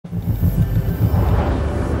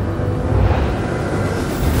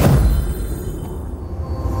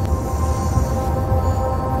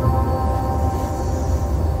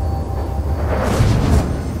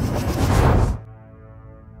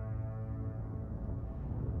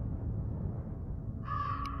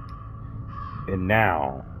And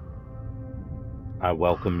now, I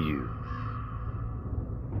welcome you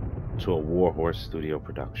to a Warhorse Studio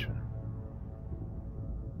production.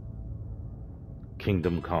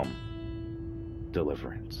 Kingdom Come,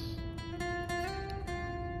 Deliverance.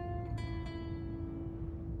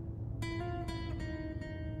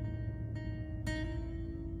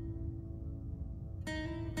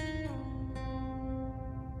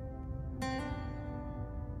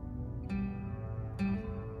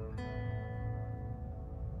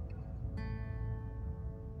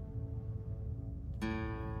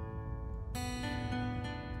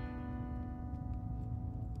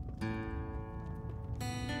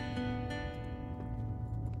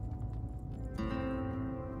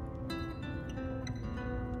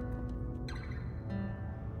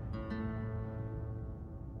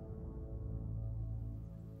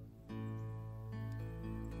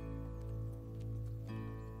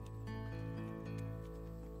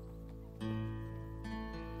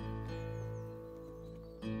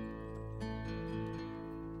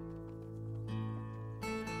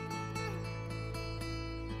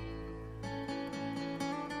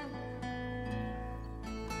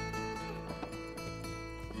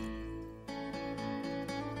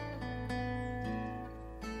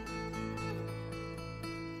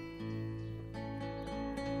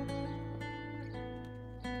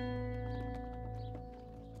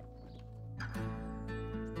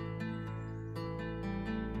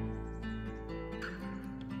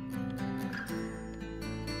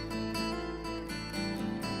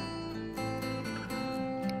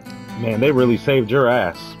 Man, they really saved your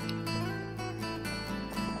ass.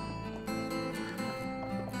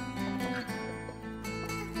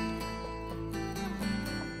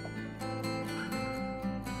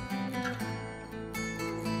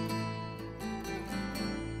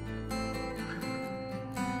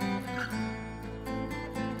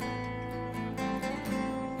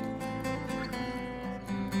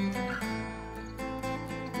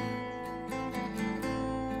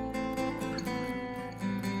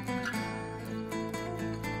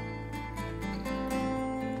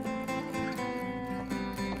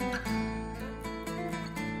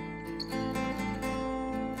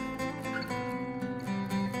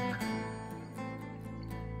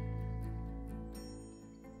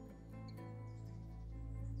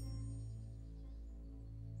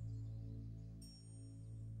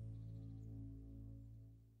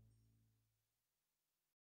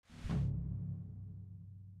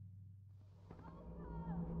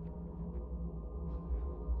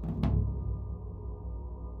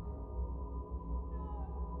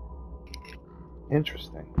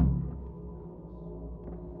 Interesting.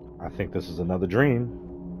 I think this is another dream.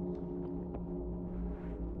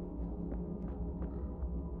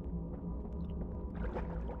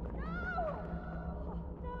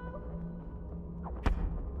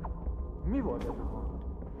 Mi volt?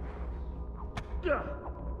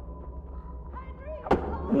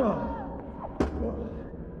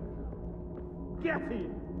 Get him!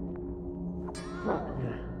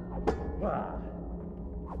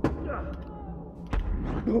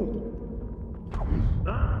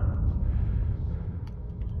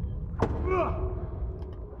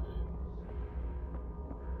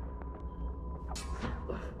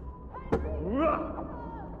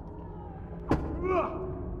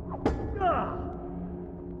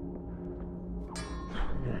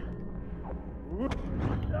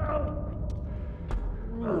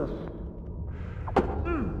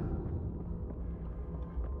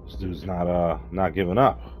 This dude's not giving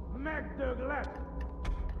up.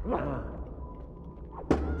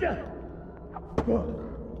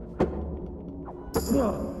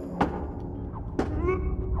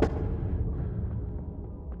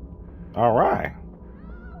 All right.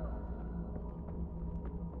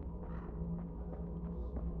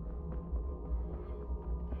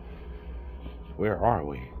 Where are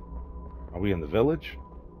we? Are we in the village?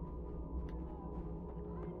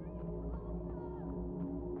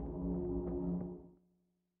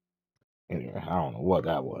 Anyway, I don't know what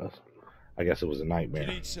that was. I guess it was a nightmare.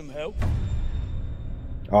 You need some help?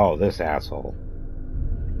 Oh, this asshole.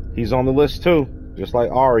 He's on the list too. Just like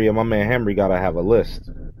Arya, my man Henry gotta have a list.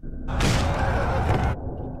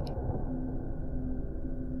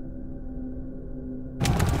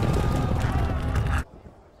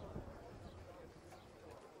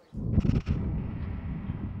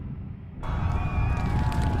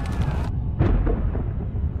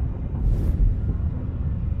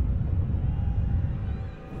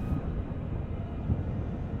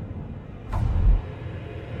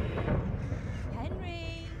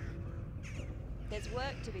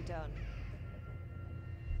 Work to be done.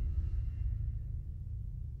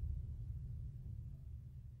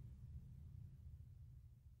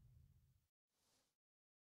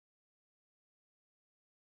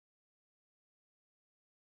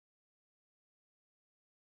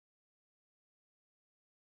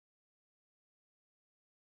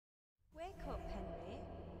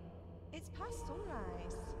 past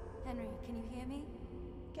sunrise. Henry, can you hear me?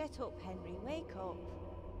 Get up, Henry, wake up.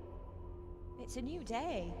 It's a new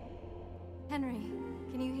day. Henry,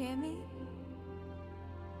 can you hear me?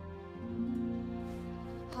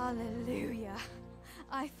 Hallelujah.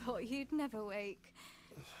 I thought you'd never wake.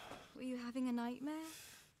 Were you having a nightmare?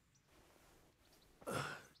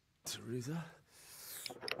 Teresa?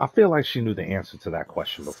 I feel like she knew the answer to that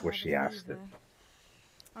question before she asked it.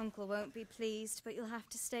 Uncle won't be pleased, but you'll have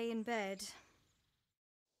to stay in bed.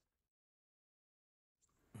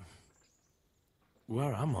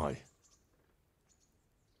 Where am I?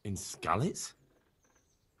 In Skalitz?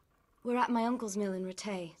 We're at my uncle's mill in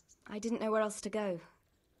Rattay. I didn't know where else to go.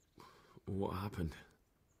 What happened?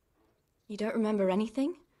 You don't remember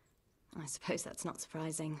anything? I suppose that's not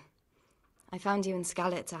surprising. I found you in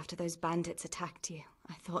Skalitz after those bandits attacked you.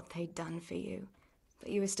 I thought they'd done for you, but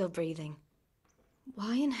you were still breathing.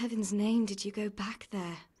 Why in heaven's name did you go back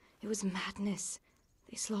there? It was madness.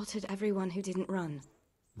 They slaughtered everyone who didn't run.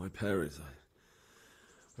 My parents,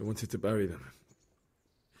 I wanted to bury them.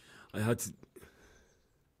 I had to...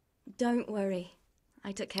 Don't worry.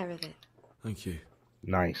 I took care of it. Thank you.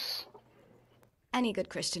 Nice. Any good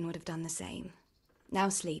Christian would have done the same. Now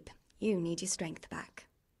sleep. You need your strength back.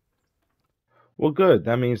 Well, good.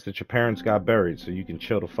 That means that your parents got buried, so you can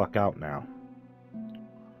chill the fuck out now.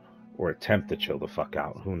 Or attempt to chill the fuck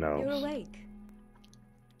out. Who knows? You're awake.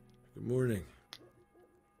 Good morning.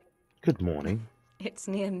 Good morning. It's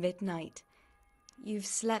near midnight. You've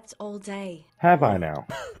slept all day. Have I now?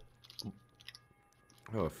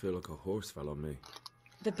 Oh, I feel like a horse fell on me.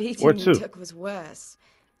 The beating you took was worse.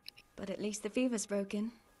 But at least the fever's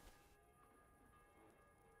broken.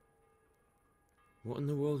 What in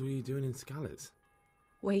the world were you doing in Skalitz?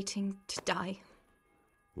 Waiting to die.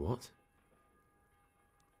 What?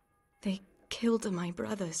 They killed my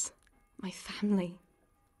brothers, my family,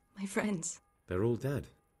 my friends. They're all dead?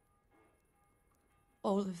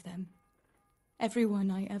 All of them. Everyone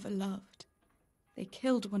I ever loved. They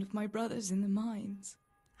killed one of my brothers in the mines.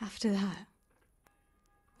 After that,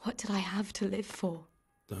 what did I have to live for?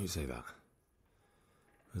 Don't say that.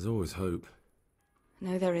 There's always hope.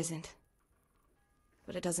 No, there isn't.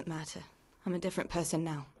 But it doesn't matter. I'm a different person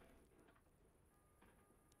now.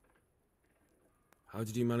 How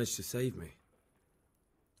did you manage to save me?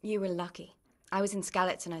 You were lucky. I was in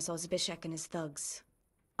Skalitz and I saw Zbyszek and his thugs.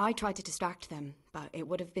 I tried to distract them, but it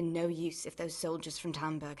would have been no use if those soldiers from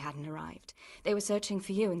Tamburg hadn't arrived. They were searching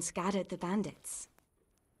for you and scattered the bandits.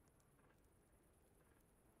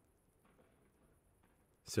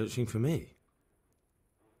 Searching for me?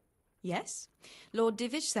 Yes. Lord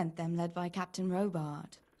Divish sent them, led by Captain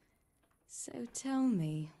Robard. So tell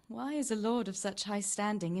me, why is a lord of such high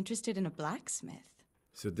standing interested in a blacksmith?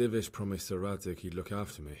 Sir Divish promised Sir Radzig he'd look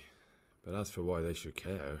after me. But as for why they should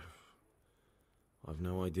care, I've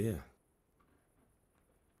no idea.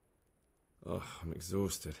 Oh, I'm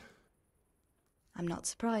exhausted. I'm not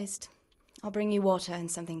surprised. I'll bring you water and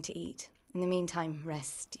something to eat. In the meantime,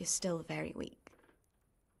 rest. You're still very weak.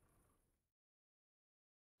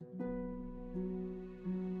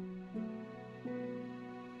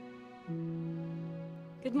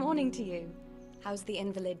 Good morning to you. How's the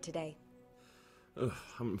invalid today? Ugh,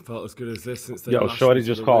 haven't felt as good as this since they Yo, lashed Shorty me to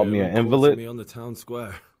just the called rail me an and quartered invalid. me on the town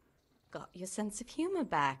square. Got your sense of humor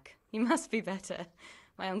back. You must be better.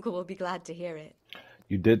 My uncle will be glad to hear it.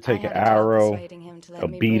 You did take I an had a job arrow, persuading him to let a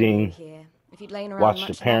me bring you beating, here. If you'd lain around watched your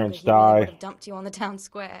much parents longer, he really die, would have dumped you on the town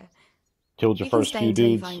square. killed your You can first stay few until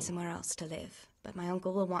you dudes. find somewhere else to live, but my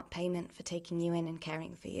uncle will want payment for taking you in and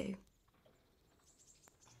caring for you.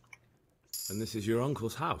 And this is your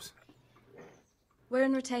uncle's house? We're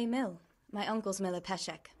in Rattay Mill, my uncle's mill at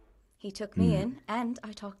Peshek. He took me in, and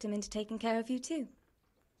I talked him into taking care of you too.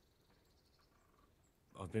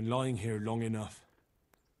 I've been lying here long enough.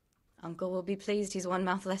 Uncle will be pleased he's one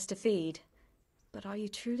mouth less to feed. But are you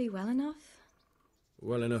truly well enough?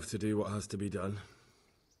 Well enough to do what has to be done.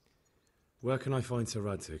 Where can I find Sir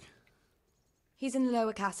Radzig? He's in the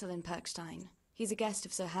lower castle in Perkstein. He's a guest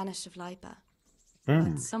of Sir Hanush of Leipa.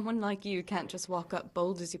 But someone like you can't just walk up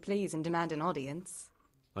bold as you please and demand an audience.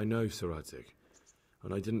 I know Sir Radzig,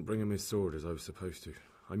 and I didn't bring him his sword as I was supposed to.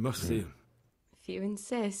 I must see him. If you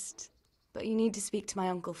insist. But you need to speak to my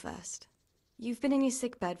uncle first. You've been in your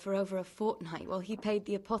sickbed for over a fortnight while he paid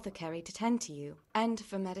the apothecary to tend to you, and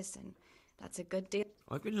for medicine. That's a good deal.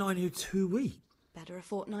 I've been lying here 2 weeks. Better a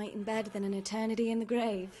fortnight in bed than an eternity in the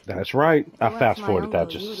grave. That's right. If it I weren't fast for my forwarded that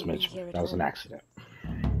uncle, just you a wouldn't be here smidge. at That was an all. accident.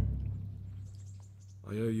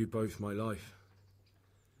 I owe you both my life,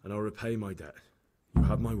 and I'll repay my debt. You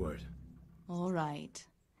have my word. All right.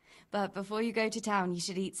 But before you go to town, you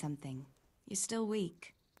should eat something. You're still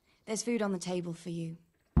weak. There's food on the table for you.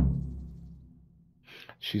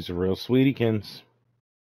 She's a real sweetiekins.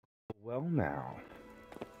 Well, now.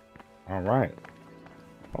 All right.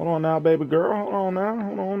 Hold on now, baby girl. Hold on now.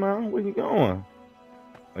 Hold on now. Where you going?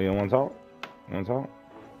 Oh, you don't want to talk? You want to talk?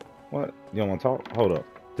 What? You don't want to talk? Hold up.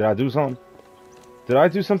 Did I do something? Did I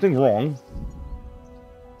do something wrong?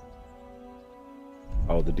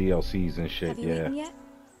 Oh, the DLCs and shit, Have you yeah. eaten yet?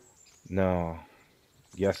 No.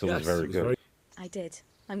 Yes, it was very good. I did.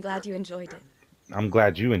 I'm glad you enjoyed it. I'm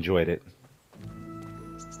glad you enjoyed it.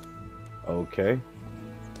 Okay.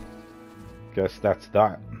 Guess that's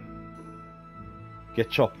that.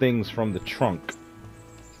 Get your things from the trunk.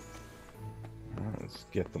 Let's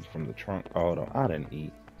get them from the trunk. Oh, no, I didn't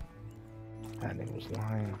eat. That nigga was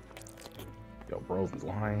lying. Yo, bro be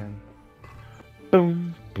lying.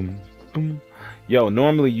 Boom, boom, boom. Yo,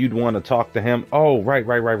 normally you'd want to talk to him. Oh, right.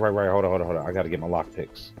 Hold on. I gotta get my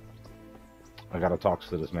lockpicks. I gotta talk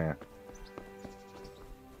to this man.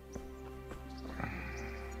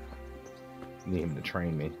 Need him to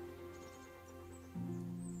train me.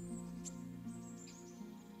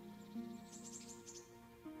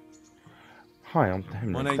 Hi, I'm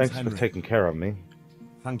Henry. My name's Thanks Henry. for taking care of me.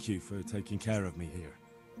 Thank you for taking care of me here.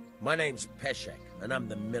 My name's Peshek, and I'm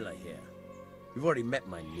the miller here. You've already met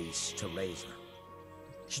my niece, Teresa.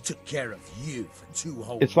 She took care of you for 2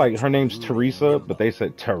 whole It's like weeks her name's in Teresa, limbo. but they said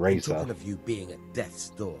I'm Teresa. talking of you being at death's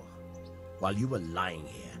door. While you were lying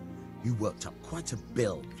here, you worked up quite a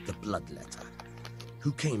bill with the bloodletter,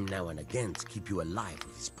 who came now and again to keep you alive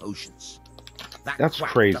with his potions. That's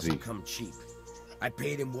crap crazy. Doesn't come cheap. I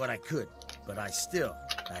paid him what I could, but I still,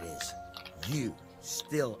 that is, you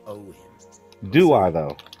still owe him. Do I,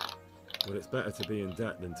 though? Well, it's better to be in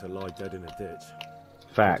debt than to lie dead in a ditch.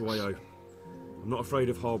 Facts. What do I owe? I'm not afraid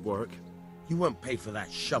of hard work. You won't pay for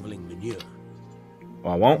that shoveling manure.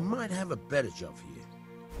 Well, I I won't. might have a better job for you.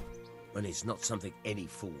 And it's not something any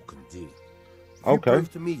fool can do. If Okay. you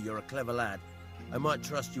prove to me you're a clever lad, I might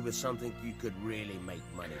trust you with something you could really make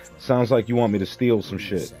money from. Sounds like you want me to steal some What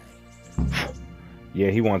do you shit. say? Yeah,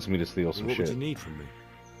 he wants me to steal Well, some what would you shit. need from me?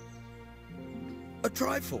 A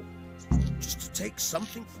trifle. Just to take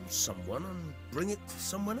something from someone and bring it to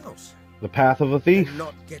someone else. The path of a thief. And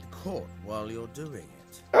not get caught while you're doing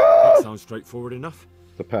it. That sounds straightforward enough.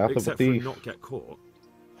 The path of a Except for thief. not get caught.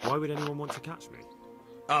 Why would anyone want to catch me?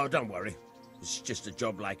 Oh, don't worry. It's just a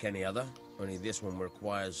job like any other. Only this one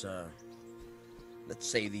requires, let's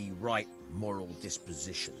say, the right moral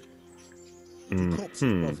disposition. Do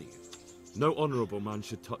corpses bother you? No honourable man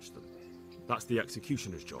should touch them. That's the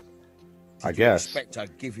executioner's job. I You guess. expect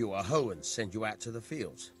I'd give you a hoe and send you out to the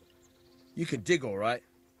fields. You can dig all right,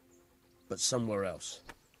 but somewhere else.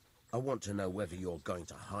 I want to know whether you're going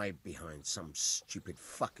to hide behind some stupid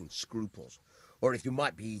fucking scruples, or if you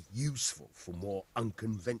might be useful for more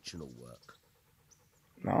unconventional work.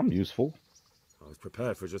 No, I'm useful. I was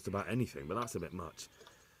prepared for just about anything, but that's a bit much.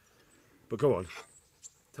 But go on.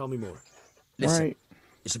 Tell me more. Listen, Right.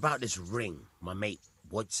 it's about this ring my mate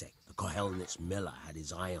Wojciech, the Kohelnitz miller, had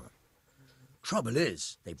his eye on. Trouble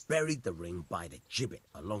is, they buried the ring by the gibbet,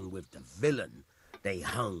 along with the villain they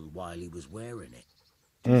hung while he was wearing it.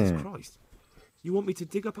 Jesus Christ. You want me to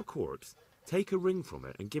dig up a corpse, take a ring from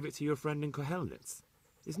it, and give it to your friend in Kohelnitz?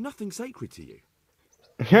 Is nothing sacred to you?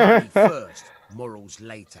 Money first, morals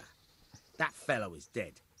later. That fellow is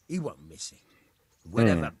dead. He won't miss it.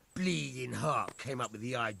 Whatever bleeding heart came up with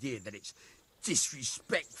the idea that it's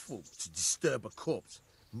disrespectful to disturb a corpse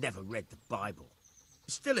never read the Bible.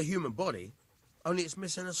 It's still a human body, only it's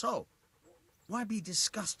missing a soul. Why be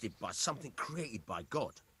disgusted by something created by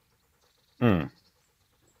God?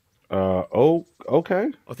 Oh,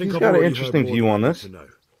 okay. I think He's I've got an already interesting heard more view than on I need this. to know.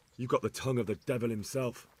 You've got the tongue of the devil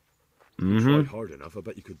himself. You tried hard enough, I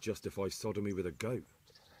bet you could justify sodomy with a goat.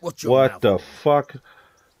 What's your What mouth the on? fuck?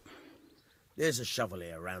 There's a shovel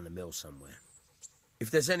here around the mill somewhere.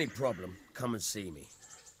 If there's any problem, come and see me.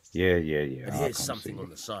 Yeah. And I'll here's come something see on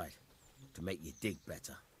you. the side to make you dig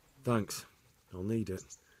better. Thanks. I'll need it.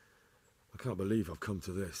 I can't believe I've come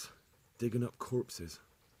to this. Digging up corpses.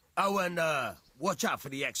 Oh, and watch out for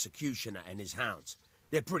the executioner and his hounds.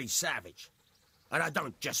 They're pretty savage. And I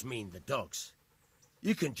don't just mean the dogs.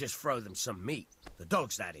 You can just throw them some meat. The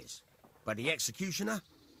dogs, that is. But the executioner?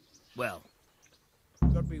 Well...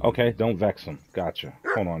 gotta be- Okay, don't vex him. Gotcha.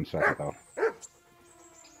 Hold on a second, though.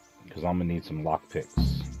 Because I'm going to need some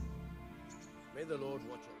lockpicks. May the Lord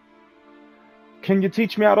watch over. Can you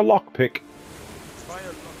teach me how to lockpick? Try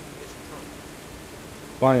unlocking this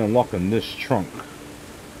trunk. By unlocking this trunk.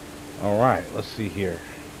 Alright, let's see here.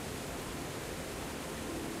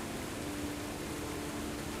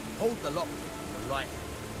 Hold the lock in the right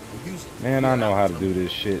hand. We'll use it. Man, I know how to do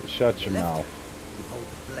this shit. Shut your mouth. You hold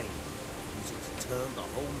the blade. Use it to turn the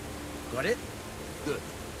whole... Got it? Good.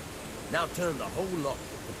 Now turn the whole lock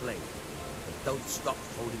with the blade. But don't stop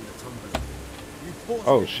holding the tumbler.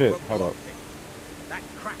 Oh shit, hold up.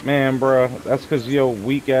 Man, bruh, that's because of your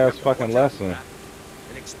weak ass fucking lesson. An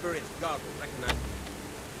experienced guard will recognize.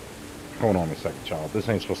 Hold on a second, child. This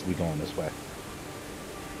ain't supposed to be going this way.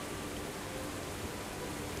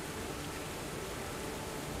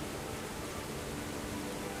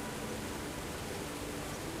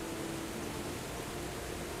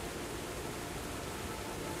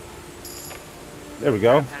 There we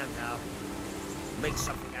go. Make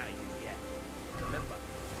something out of you yet. Remember,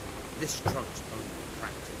 this trunk's only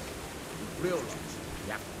practice. With real locks,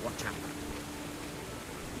 you have to watch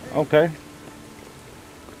out. Okay.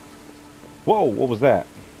 Whoa, what was that?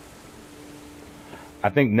 I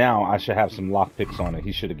think now I should have some lockpicks on it.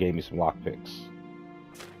 He should have gave me some lockpicks.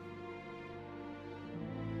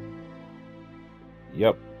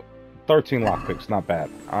 Yep. 13 lockpicks, not bad.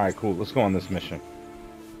 Alright, cool. Let's go on this mission.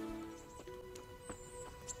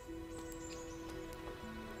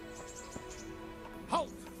 Halt!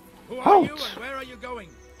 Who are Halt! you and where are you going?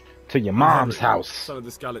 To your mom's Henry, house. Son of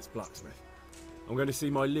the Skalitz blacksmith. I'm going to see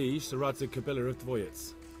my liege, Sir Radzig Kobyla of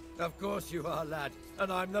Dvoyitz. Of course you are, lad.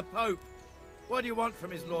 And I'm the Pope. What do you want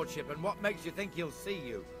from his lordship, and what makes you think he'll see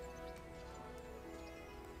you?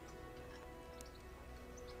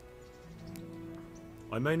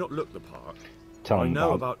 I may not look the part, Tell but I him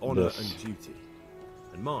know about honor this. and duty.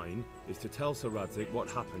 And mine is to tell Sir Radzig what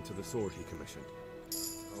happened to the sword he commissioned.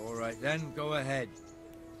 All right then, go ahead.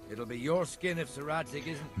 It'll be your skin if Sir Radzig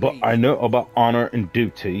isn't But pleased. I know about honor and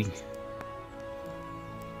duty.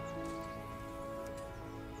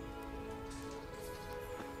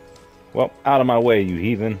 Well, out of my way, you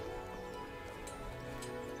heathen.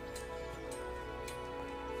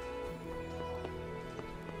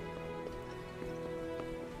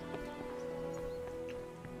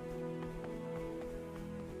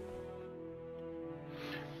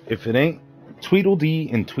 If it ain't Tweedledee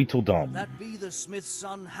and Tweedledum. That be the smith's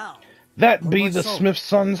son, Hal. That Oh, be my the soul. smith's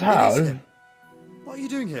son's It is house. him. What are you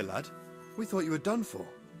doing here, lad? We thought you were done for.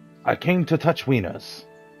 I came to touch wieners.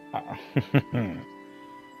 I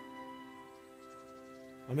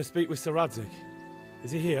must speak with Sir Radzig.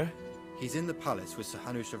 Is he here? He's in the palace with Sir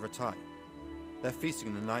Hanush of Ratai. They're feasting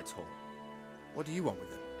in the Knight's Hall. What do you want with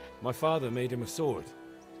him? My father made him a sword.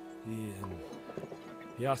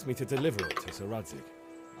 He asked me to deliver it to Sir Radzig.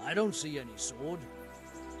 I don't see any sword.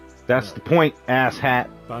 That's the point, asshat.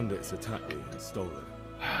 Bandits attacked me and stole it.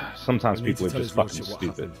 Sometimes I need people to are tell just his fucking lordship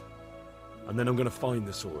what stupid. happened. And then I'm going to find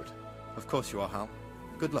the sword. Of course you are, Hal.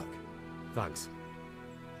 Good luck. Thanks.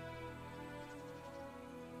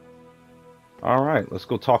 Alright, let's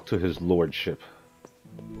go talk to his lordship.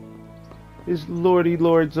 His lordy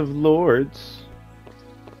lords of lords.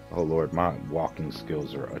 Oh lord, my walking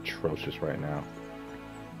skills are atrocious right now.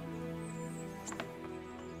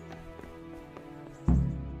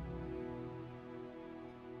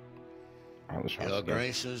 Alright, let's try Your this again.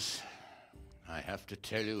 Graces, I have to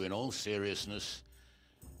tell you in all seriousness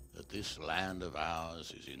that this land of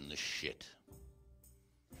ours is in the shit.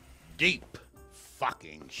 Deep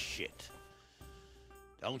fucking shit.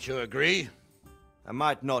 Don't you agree? I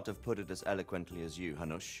might not have put it as eloquently as you,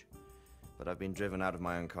 Hanush, but I've been driven out of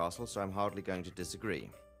my own castle, so I'm hardly going to disagree.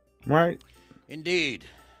 Right. Indeed.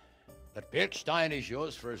 But Birkstein is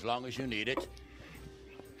yours for as long as you need it.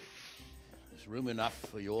 There's room enough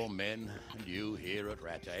for your men and you here at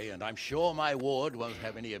Rattay, and I'm sure my ward won't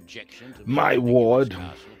have any objection to My living in ward. this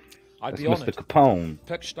castle. I'd That's be Mr. honoured. Capone.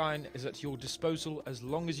 Pechstein is at your disposal as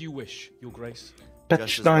long as you wish, Your Grace.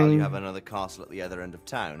 Just as well Pechstein. you have another castle at the other end of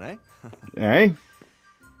town, eh? Eh?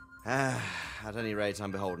 At any rate,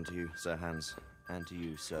 I'm beholden to you, Sir Hans, and to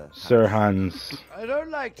you, Sir Sir Hans. I don't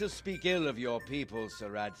like to speak ill of your people, Sir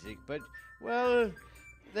Radzig, but, well,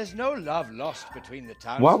 there's no love lost between the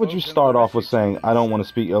townsfolk. Why would you and start the off with saying, I don't want to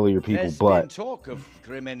speak ill of your people, There's but... been talk of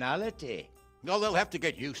criminality. No, they'll have to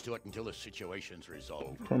get used to it until the situation's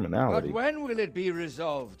resolved. Criminality. But when will it be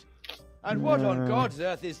resolved? And what on Nah. God's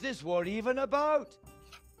earth is this war even about?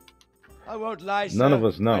 I won't lie, sir. None of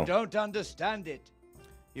us know. I don't understand it.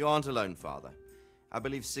 You aren't alone, Father. I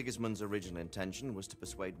believe Sigismund's original intention was to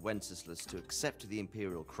persuade Wenceslas to accept the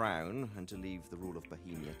imperial crown and to leave the rule of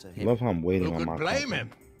Bohemia to him. Love how I'm waiting Who on could my blame company.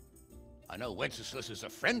 him? I know Wenceslas is a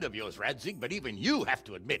friend of yours, Radzig, but even you have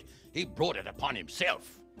to admit he brought it upon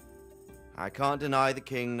himself. I can't deny the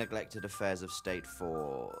king neglected affairs of state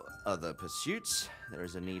for other pursuits. There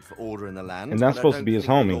is a need for order in the land. And that's supposed to be his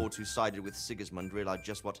homie. The lords who sided with Sigismund realized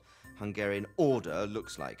just what Hungarian order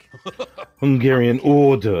looks like. Hungarian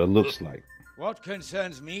order looks like. What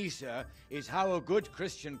concerns me, sir, is how a good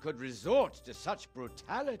Christian could resort to such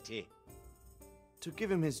brutality. To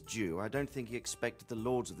give him his due, I don't think he expected the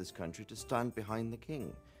lords of this country to stand behind the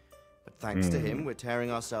king. But thanks to him, we're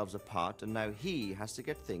tearing ourselves apart, and now he has to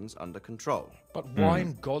get things under control. But why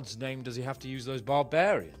in God's name does he have to use those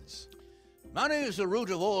barbarians? Money is the root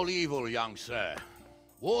of all evil, young sir.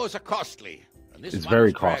 Wars are costly, and this It's one very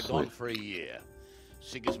was dragged costly. on for a year.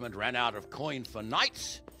 Sigismund ran out of coin for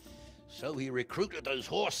knights, so he recruited those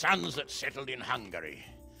whore sons that settled in Hungary.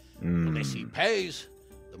 The less he pays,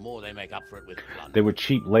 the more they make up for it with plunder. They were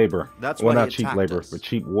cheap labor. That's well, why he not cheap attacked labor, us. but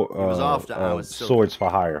cheap was after our silver. swords for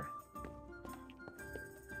hire.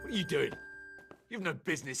 What are you doing? You've no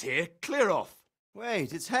business here. Clear off.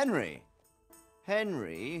 Wait, it's Henry.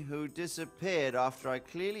 Henry, who disappeared after I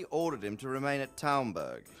clearly ordered him to remain at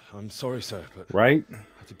Taunberg. I'm sorry, sir, but Right? I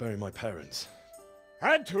had to bury my parents.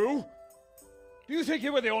 Had to? Do you think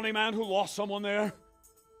you were the only man who lost someone there?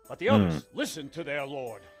 But the others listened to their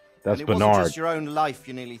lord. That's And it wasn't Bernard. just your own life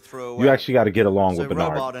you nearly threw away. You actually got to get along So with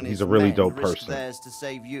Bernard. Robard and He's his a really men dope risked person. theirs to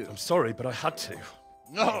save you. I'm sorry, but I had to.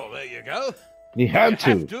 Oh, there you go. You had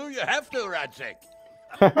to. You have to, Radzig.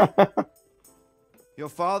 Your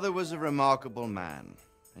father was a remarkable man,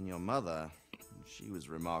 and your mother, she was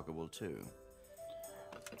remarkable too.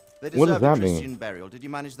 They What does deserved that a mean? Christian burial. Did you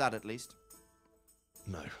manage that at least?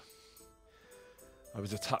 No. I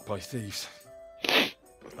was attacked by thieves.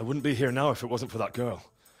 I wouldn't be here now if it wasn't for that girl.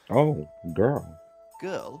 Oh, girl.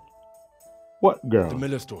 Girl? What girl? The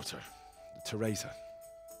miller's daughter, Teresa.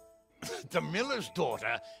 The miller's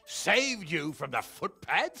daughter saved you from the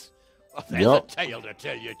footpads? Well, there's Yup. a tale to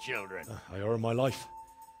tell your children. I owe her my life.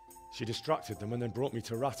 She distracted them and then brought me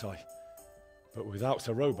to Ratai. But without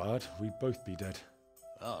Sir Robard, we'd both be dead.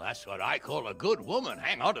 Oh, that's what I call a good woman.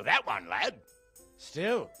 Hang on to that one, lad.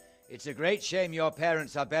 Still, it's a great shame your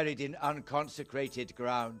parents are buried in unconsecrated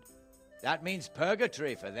ground. That means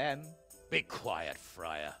purgatory for them. Be quiet,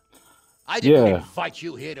 friar. I didn't Yeah. invite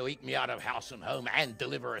you here to eke me out of house and home and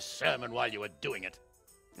deliver a sermon while you were doing it.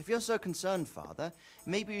 If you're so concerned, Father,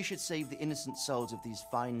 maybe you should save the innocent souls of these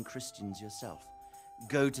fine Christians yourself.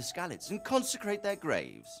 Go to Skalitz and consecrate their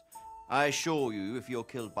graves. I assure you, if you're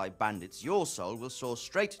killed by bandits, your soul will soar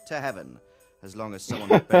straight to heaven, as long as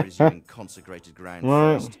someone buries you in consecrated ground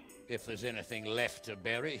first. If there's anything left to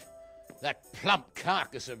bury, that plump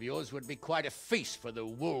carcass of yours would be quite a feast for the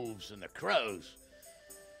wolves and the crows.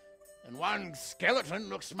 And one skeleton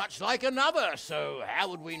looks much like another, so how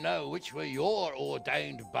would we know which were your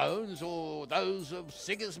ordained bones or those of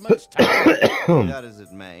Sigismund's tail? Be that as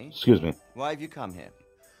it may. Excuse me. Why have you come here?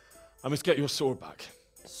 I must get your sword back.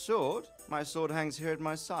 Sword? My sword hangs here at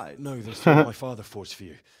my side. No, the sword my father forged for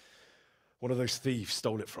you. One of those thieves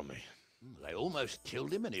stole it from me. They almost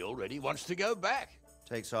killed him and he already wants to go back.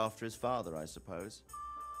 Takes after his father, I suppose.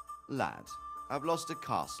 Lad, I've lost a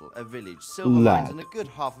castle, a village, silver Lad. mines, and a good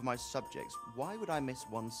half of my subjects. Why would I miss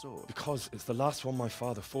one sword? Because it's the last one my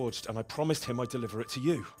father forged, and I promised him I'd deliver it to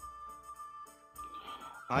you.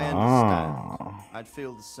 I understand. I'd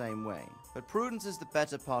feel the same way. But prudence is the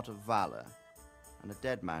better part of valor, and a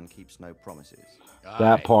dead man keeps no promises.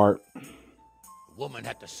 That part. The woman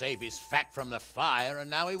had to save his fat from the fire, and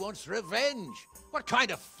now he wants revenge. What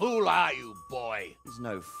kind of fool are you, boy? He's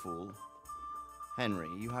no fool. Henry,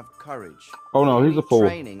 you have courage. Oh, no, You he's a need fool.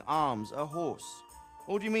 Training, arms, a horse.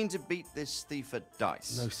 Or do you mean to beat this thief at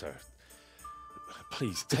dice? No, sir.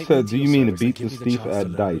 Please, It take said, me do to you your mean to service and beat give this me the thief chance to at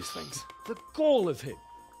learn dice? those things. The gall of him.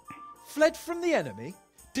 Fled from the enemy,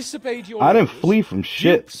 disobeyed your I didn't orders, flee from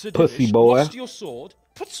shit, duped Sir pussy Divish, boy. lost your sword,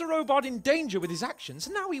 put Sir Robard in danger with his actions,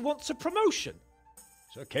 and now he wants a promotion.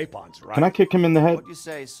 Sir Capon's right. Can I kick him in the head? What you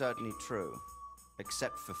say is certainly true,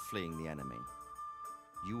 except for fleeing the enemy.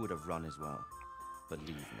 You would have run as well, believe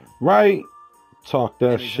me. Right? Talk that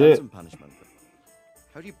Henry's earned shit. some punishment, but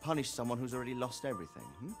how do you punish someone who's already lost everything?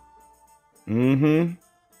 Mm-hmm.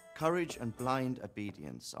 Courage and blind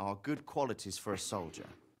obedience are good qualities for a soldier.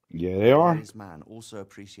 Yeah, they are. This man also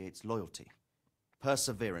appreciates loyalty,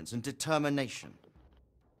 perseverance, and determination.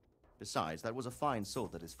 Besides, that was a fine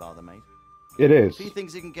sword that his father made. It is. If he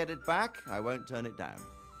thinks he can get it back, I won't turn it down.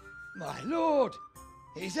 My lord,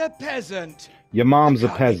 he's a peasant. Your mom's a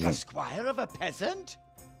Can't make peasant. squire of a peasant?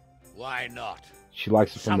 Why not? She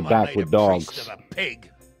likes it from the Someone back made with a priest dogs. of a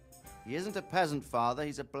pig. He isn't a peasant, father,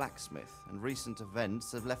 he's a blacksmith, and recent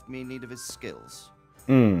events have left me in need of his skills.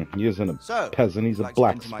 He isn't a So, peasant, he's a would you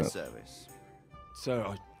like to enter my blacksmith. service?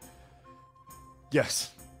 Sir,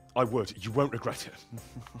 Yes, I would. You won't regret it.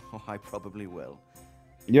 Oh, I probably will.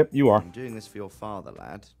 Yep, you are. I'm doing this for your father,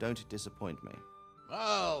 lad. Don't disappoint me.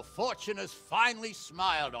 Oh, fortune has finally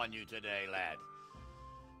smiled on you today, lad.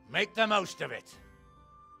 Make the most of it.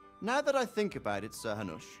 Now that I think about it, Sir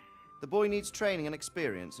Hanush, the boy needs training and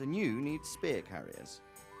experience, and you need spear carriers.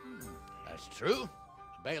 That's true.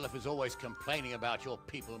 The bailiff is always complaining about your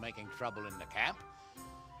people making trouble in the camp.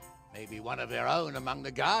 Maybe one of their own among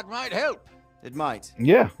the guard might help. It might.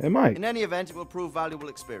 Yeah, it might. In any event, it will prove valuable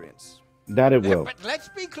experience. That it will. But let's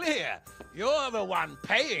be clear. You're the one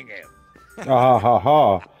paying him. Ha ha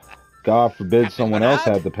ha. God forbid someone else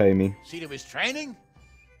had to pay me. See to his training,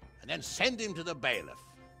 and then send him to the bailiff.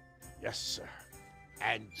 Yes, sir.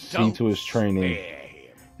 And See to his training spare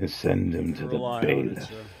him. and send him to the bailiff.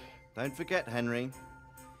 Don't forget, Henry.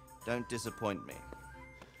 Don't disappoint me.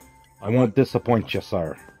 I won't disappoint you,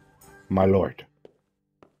 sir. My lord.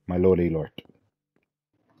 My lordy lord.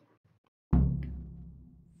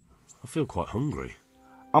 I feel quite hungry.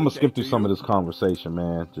 I'm gonna skip through some of this conversation,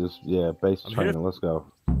 man. Just, yeah, base training. Let's go.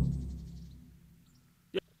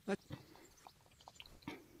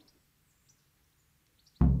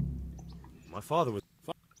 My father was...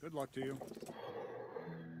 Good luck to you.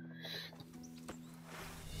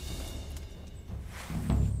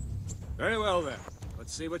 Very well, then.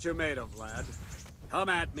 Let's see what you're made of, lad. Come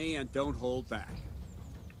at me and don't hold back.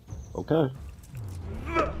 Okay.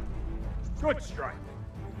 Good strike.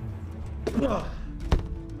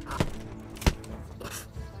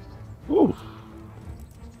 Ooh.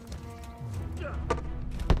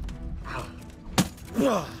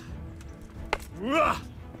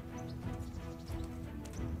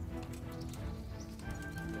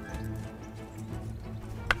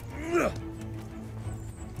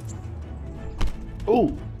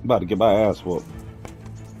 Ooh, about to get my ass whooped.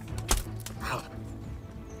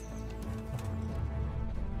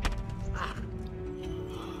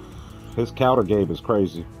 His counter game is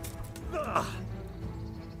crazy.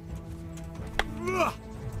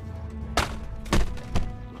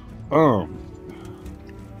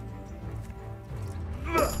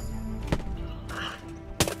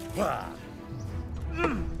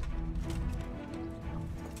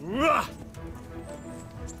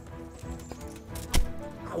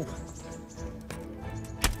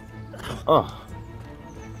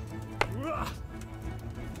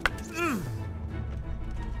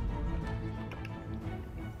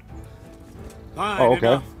 Fine, Oh, okay.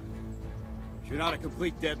 enough. You're not a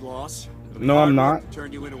complete dead loss. It'll be No, I'm hard work not. to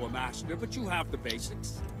turn you into a master, but you have the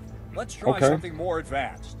basics. Let's try Okay. something more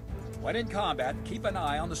advanced. When in combat, keep an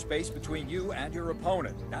eye on the space between you and your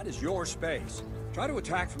opponent. That is your space. Try to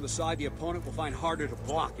attack from the side the opponent will find harder to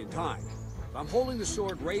block in time. If I'm holding the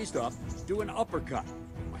sword raised up, do an uppercut.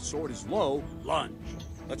 If my sword is low, lunge.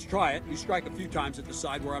 Let's try it. You strike a few times at the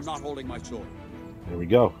side where I'm not holding my sword. Here we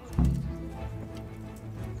go.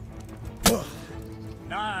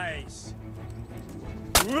 Nice.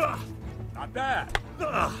 Not bad.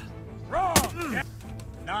 Wrong. Yeah.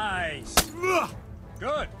 Nice.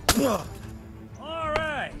 Good. All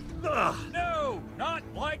right. No, not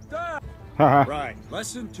like that. Right.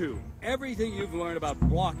 Lesson 2. Everything you've learned about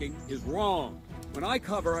blocking is wrong. When I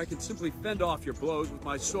cover, I can simply fend off your blows with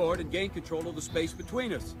my sword and gain control of the space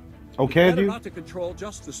between us. Okay, it's better dude. not to control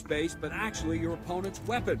just the space, but actually your opponent's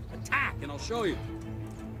weapon. Attack, and I'll show you.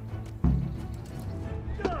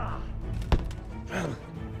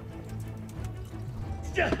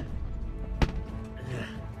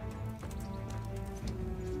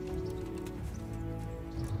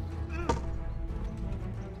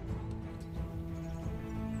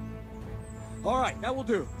 All right, that will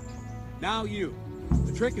do. Now you.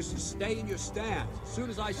 The trick is to stay in your stance. As soon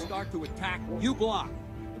as I start to attack, you block.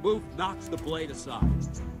 The move knocks the blade aside.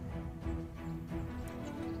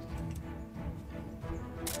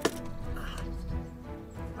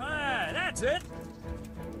 Ah, that's it.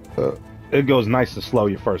 It goes nice and slow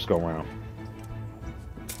your first go round.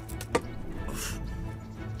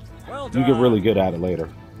 Well You done. get really good at it later.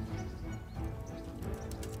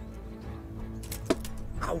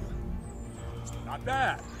 Not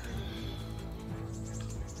bad.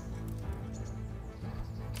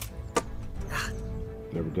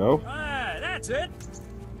 There we go. Ah, that's it.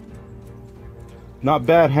 Not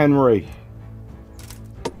bad, Henry.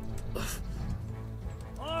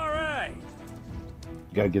 All right.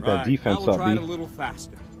 You gotta get that Right, defense now we'll up, try it a B. little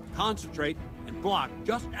faster. Concentrate and block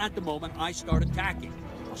just at the moment I start attacking.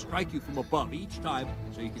 I'll strike you from above each time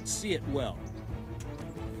so you can see it well.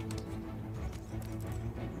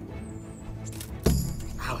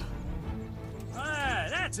 Ah,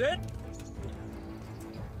 that's it.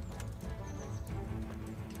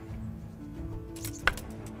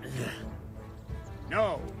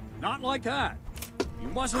 like that. You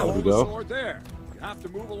mustn't There we hold the go. sword there. You have to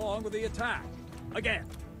move along with the attack. Again.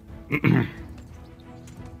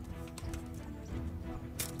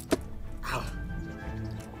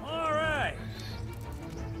 All right.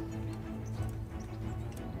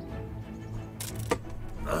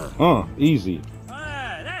 Easy.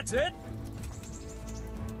 Ah, that's it.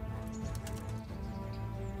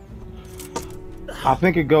 I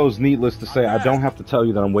think it goes needless to say, I don't have to tell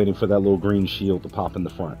you that I'm waiting for that little green shield to pop in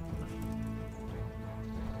the front.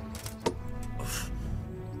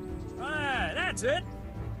 Ah, that's it.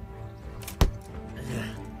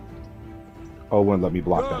 Oh, it wouldn't let me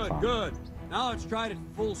block that time. Good. Now let's try it at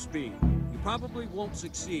full speed. You probably won't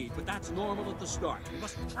succeed, but that's normal at the start. You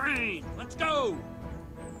must train. Let's go.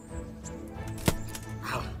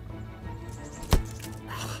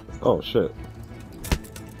 Oh, shit.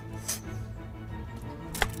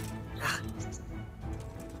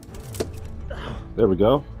 There we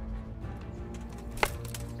go.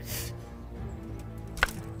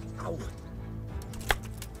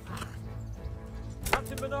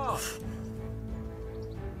 Captain Bernard.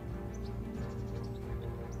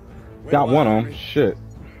 Got one on him. Shit.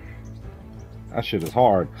 That shit is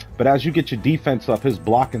hard. But as you get your defense up, his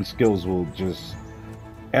blocking skills will just...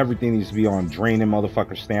 Everything needs to be on draining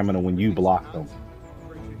motherfucker stamina when you block them.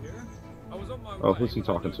 Oh, who's he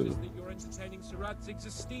talking to? You're entertaining Sir Radzig's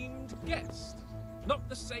esteemed guest. Not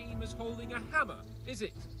the same as holding a hammer, is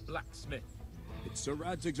it, blacksmith? It's Sir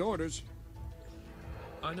Radzig's orders.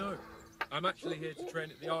 I know. I'm actually here to train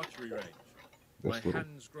at the archery range. This My little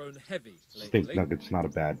hand's grown heavy Stink lately. Nugget's not a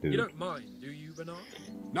bad dude. You don't mind, do you, Bernard?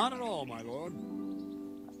 Not at all, my lord.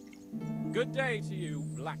 Good day to you,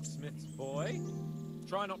 blacksmith's boy.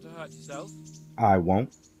 Try not to hurt yourself. I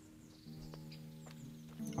won't.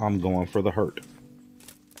 I'm going for the hurt.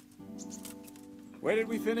 Where did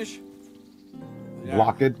we finish?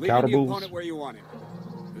 Block it, Leaving the countermoves. opponent where you want him.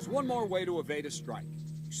 There's one more way to evade a strike.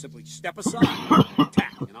 You simply step aside,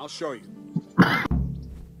 attack, and I'll show you.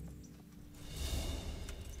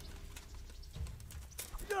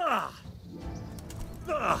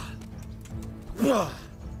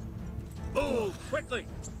 Move quickly.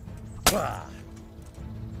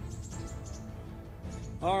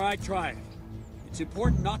 All right, try it. It's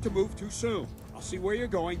important not to move too soon. I'll see where you're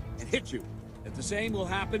going and hit you. If the same will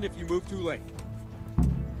happen if you move too late.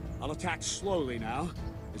 I'll attack slowly now.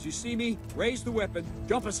 As you see me, raise the weapon,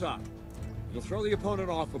 jump aside. You'll throw the opponent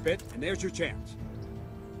off a bit, and there's your chance.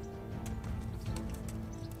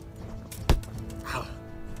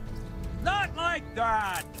 Not like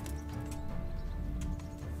that!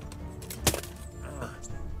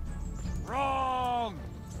 Wrong!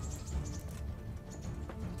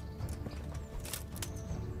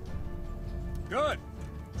 Good.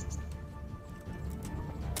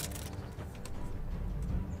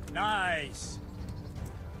 Nice.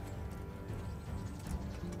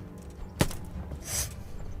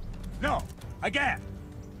 No, again.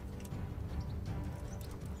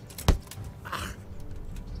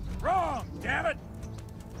 Wrong, damn it.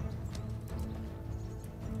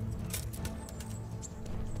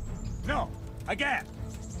 No, again.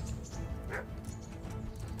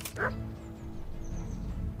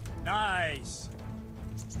 Nice.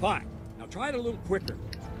 Fine. Now try it a little quicker.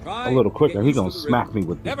 Try A little quicker. get He's used gonna to the smack rhythm. me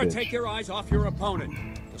with this Never bitch. take your eyes off your opponent.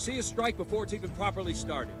 You'll see a strike before it's even properly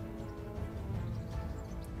started.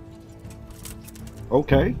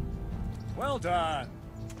 Okay. Well done.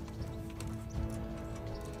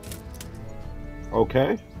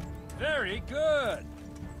 Okay. Very good.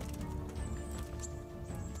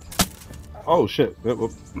 Oh, shit. There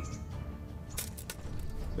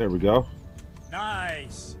we go.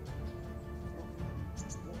 Nice.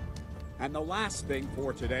 And the last thing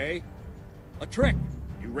for today, a trick.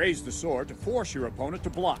 You raise the sword to force your opponent to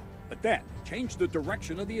block, but then change the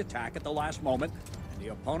direction of the attack at the last moment, and the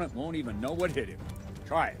opponent won't even know what hit him.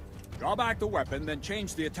 Try it. Draw back the weapon, then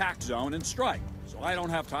change the attack zone and strike, so I don't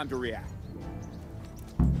have time to react.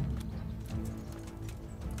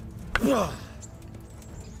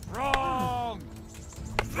 Wrong!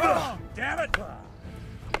 Wrong, damn it!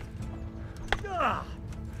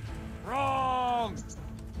 Wrong!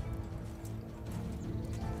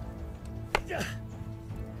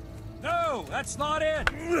 No, that's not it!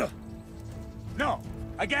 No,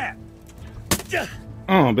 again!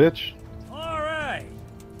 Oh, bitch. All right!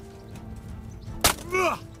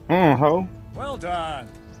 Oh, ho. Well done!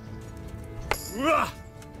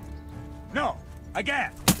 No,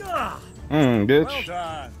 again! Bitch. Well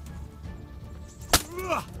done!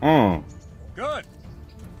 Good!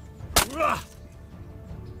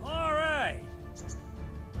 All right!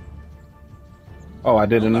 Oh, I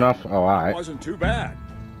did enough? Oh, alright. Wasn't too bad.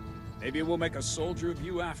 Maybe it will make a soldier of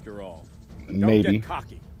you after all. But Maybe. don't get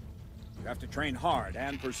cocky. You have to train hard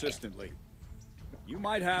and persistently. You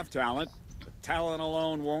might have talent, but talent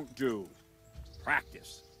alone won't do.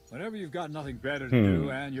 Practice. Whenever you've got nothing better to do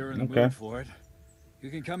and you're in the mood for it, you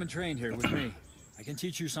can come and train here with me. I can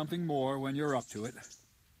teach you something more when you're up to it.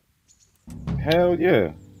 Hell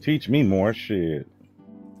yeah. Teach me more shit.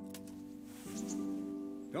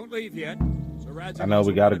 Don't leave yet. Sir Radzig I know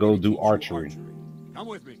we gotta go do archery. Come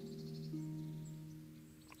with me.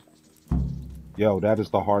 Yo, that is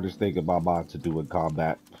the hardest thing about to do in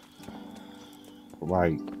combat.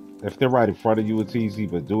 Like, if they're right in front of you, it's easy,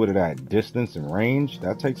 but do it at that distance and range,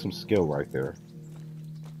 that takes some skill right there.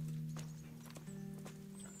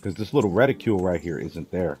 Because this little reticule right here isn't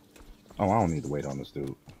there. Oh, I don't need to wait on this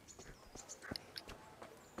dude.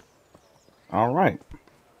 Alright.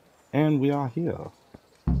 And we are here.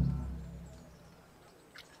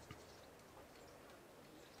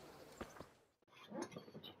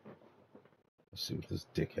 Let's see what this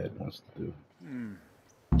dickhead wants to do.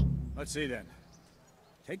 Let's see then.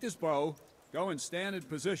 Take this bow, go and stand in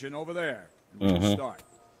position over there, and we'll start.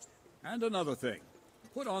 And another thing,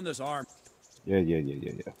 put on this arm. Yeah.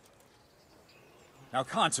 Now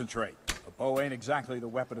concentrate. A bow ain't exactly the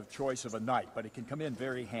weapon of choice of a knight, but it can come in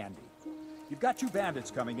very handy. You've got two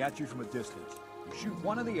bandits coming at you from a distance. You shoot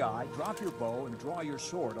one in the eye, drop your bow, and draw your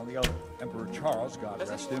sword on the other. Emperor Charles, God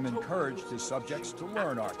rest him, encouraged his subjects to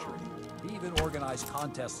learn archery. He even organized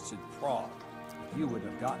contests in Prague. If you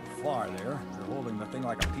wouldn't have gotten far there, you're holding the thing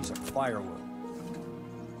like a piece of firewood.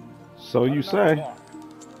 So you say.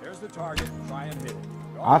 There's the target. Try and hit it.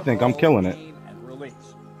 I think I'm killing it. And release.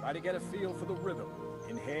 Try to get a feel for the rhythm.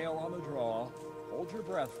 Inhale on the draw. Hold your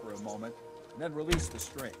breath for a moment, and then release the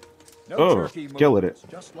string. No jerky movements.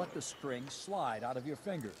 Just let the string slide out of your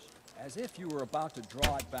fingers, as if you were about to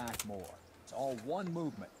draw it back more. It's all one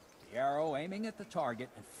movement. The arrow aiming at the target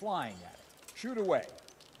and flying at it. Shoot away.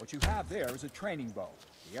 What you have there is a training bow.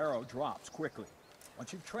 The arrow drops quickly.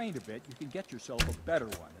 Once you've trained a bit, you can get yourself a better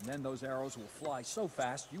one, and then those arrows will fly so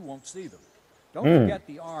fast you won't see them. Don't forget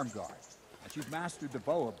the arm guard. Once you've mastered the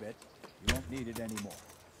bow a bit, you won't need it anymore.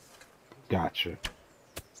 Gotcha.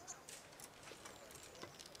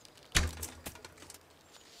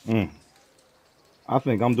 I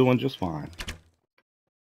think I'm doing just fine.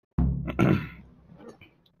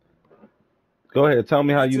 Go ahead, tell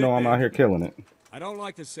me how you know I'm out here killing it. I don't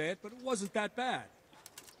like to say it, but it wasn't that bad.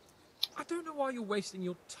 I don't know why you're wasting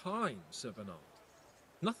your time, Sir Bernard.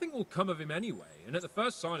 Nothing will come of him anyway, and at the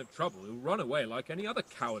first sign of trouble, he'll run away like any other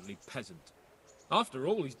cowardly peasant. After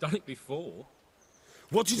all, he's done it before.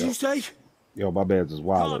 What did you say? Yo, my man's is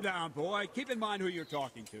wild. Calm down, boy. Keep in mind who you're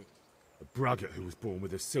talking to. A braggart who was born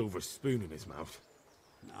with a silver spoon in his mouth.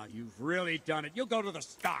 Now, you've really done it. You'll go to the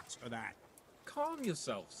stocks for that. Calm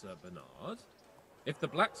yourself, Sir Bernard. If the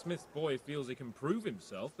blacksmith boy feels he can prove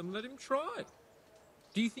himself, then let him try.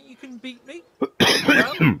 Do you think you can beat me?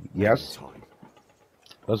 Well, yes.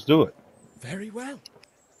 Let's do it. very well.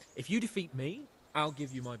 If you defeat me, I'll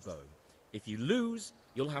give you my bow. If you lose,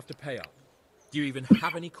 you'll have to pay up. Do you even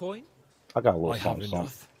have any coin? I got a little something.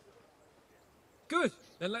 Good.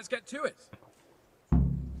 Then let's get to it.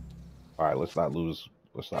 All right, let's not lose.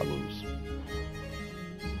 Let's not lose.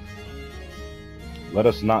 Let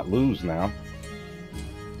us not lose now.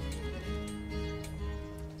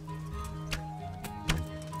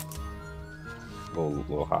 A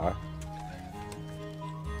little high.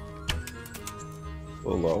 A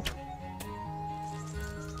little low.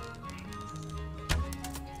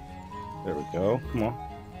 There we go. Come on.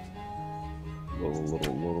 A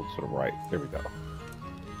little to the right. There we go.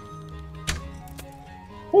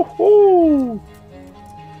 Woohoo!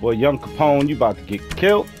 Boy, young Capone, you about to get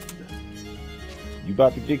killed. You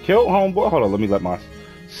about to get killed, homeboy. Hold on, let me let my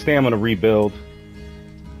stamina rebuild.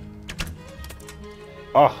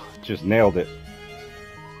 Oh, just nailed it.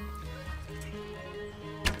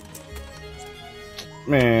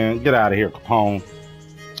 Man, get out of here, Capone.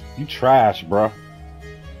 You trash, bruh.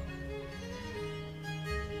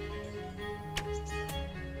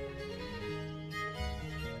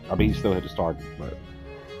 I mean, he still hit his target, but...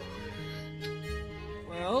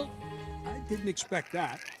 Well, I didn't expect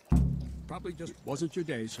that. Probably just wasn't your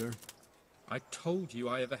day, sir. I told you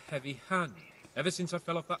I have a heavy hand, ever since I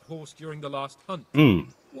fell off that horse during the last hunt.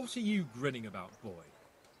 What are you grinning about, boy?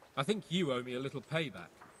 I think you owe me a little payback.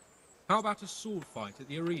 How about a sword fight at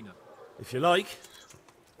the arena? If you like.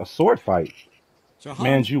 A sword fight? Sir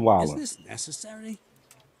Man, you wildin'. Is this necessary?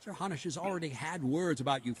 Sir Hanish has already had words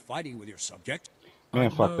about you fighting with your subject. Man,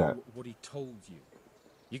 fuck I know that. what he told you.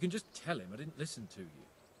 You can just tell him I didn't listen to you.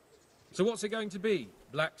 So what's it going to be,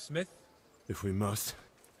 blacksmith? If we must.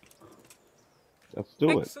 Let's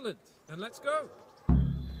do it. Excellent. Then let's go.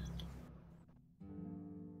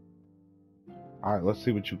 All right, let's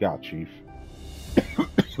see what you got, Chief.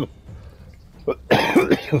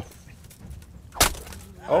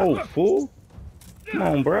 Oh, fool. Come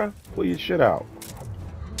on, bruh. Pull your shit out.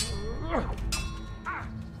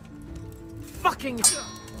 Fucking.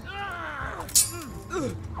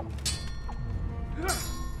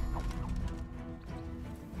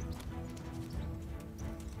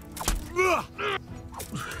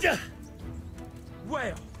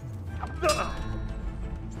 Well.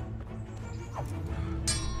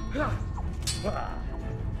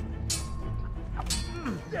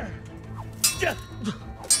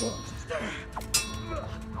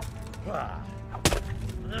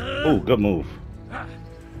 Oh, good move.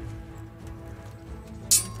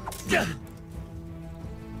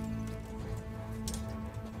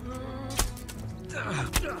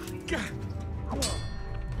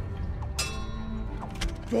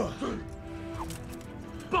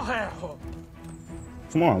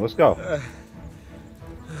 Come on, let's go.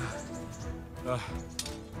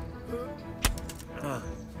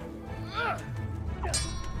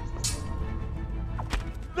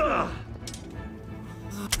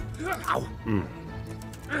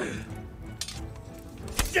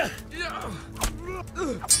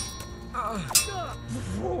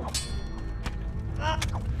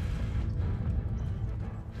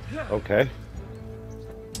 Okay.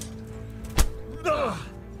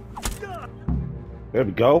 There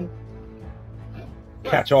we go.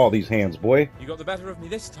 Catch all these hands, boy. You got the better of me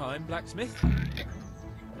this time, blacksmith.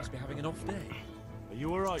 Must be having an off day. Are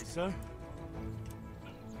you alright, sir?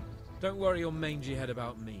 Don't worry your mangy head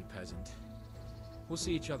about me, peasant. We'll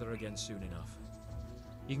see each other again soon enough.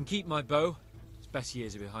 You can keep my bow. Its best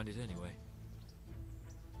years are behind it anyway.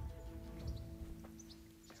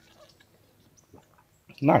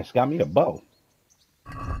 Nice, got me a bow.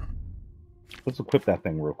 Let's equip that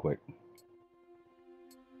thing real quick.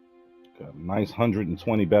 Got a nice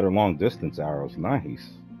 120 better long distance arrows.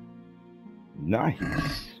 Nice.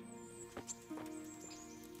 Nice.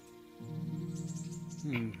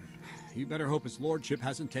 You better hope his lordship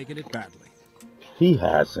hasn't taken it badly. He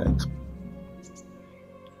hasn't.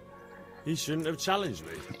 He shouldn't have challenged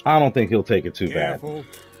me. I don't think he'll take it too Careful.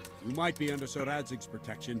 You might be under Sir Radzig's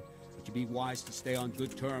protection, but you'd be wise to stay on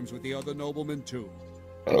good terms with the other noblemen too.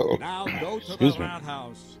 Oh. Now go to Excuse the me. rat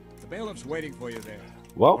house. The bailiff's waiting for you there.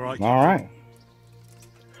 Well, all right.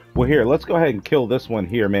 Well, here, let's go ahead and kill this one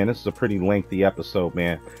here, man. This is a pretty lengthy episode,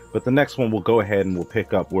 man. But the next one, we'll go ahead and we'll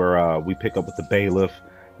pick up where we pick up with the bailiff,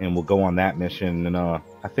 and we'll go on that mission. And I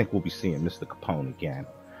think we'll be seeing Mr. Capone again.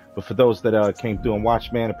 But for those that came through and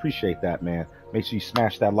watched, man, appreciate that, man. Make sure you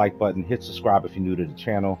smash that like button, hit subscribe if you're new to the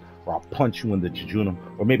channel, or I'll punch you in the jejunum,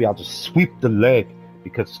 or maybe I'll just sweep the leg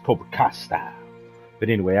because it's Cobra Kai style. But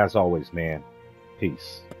anyway, as always, man,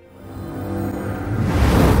 peace.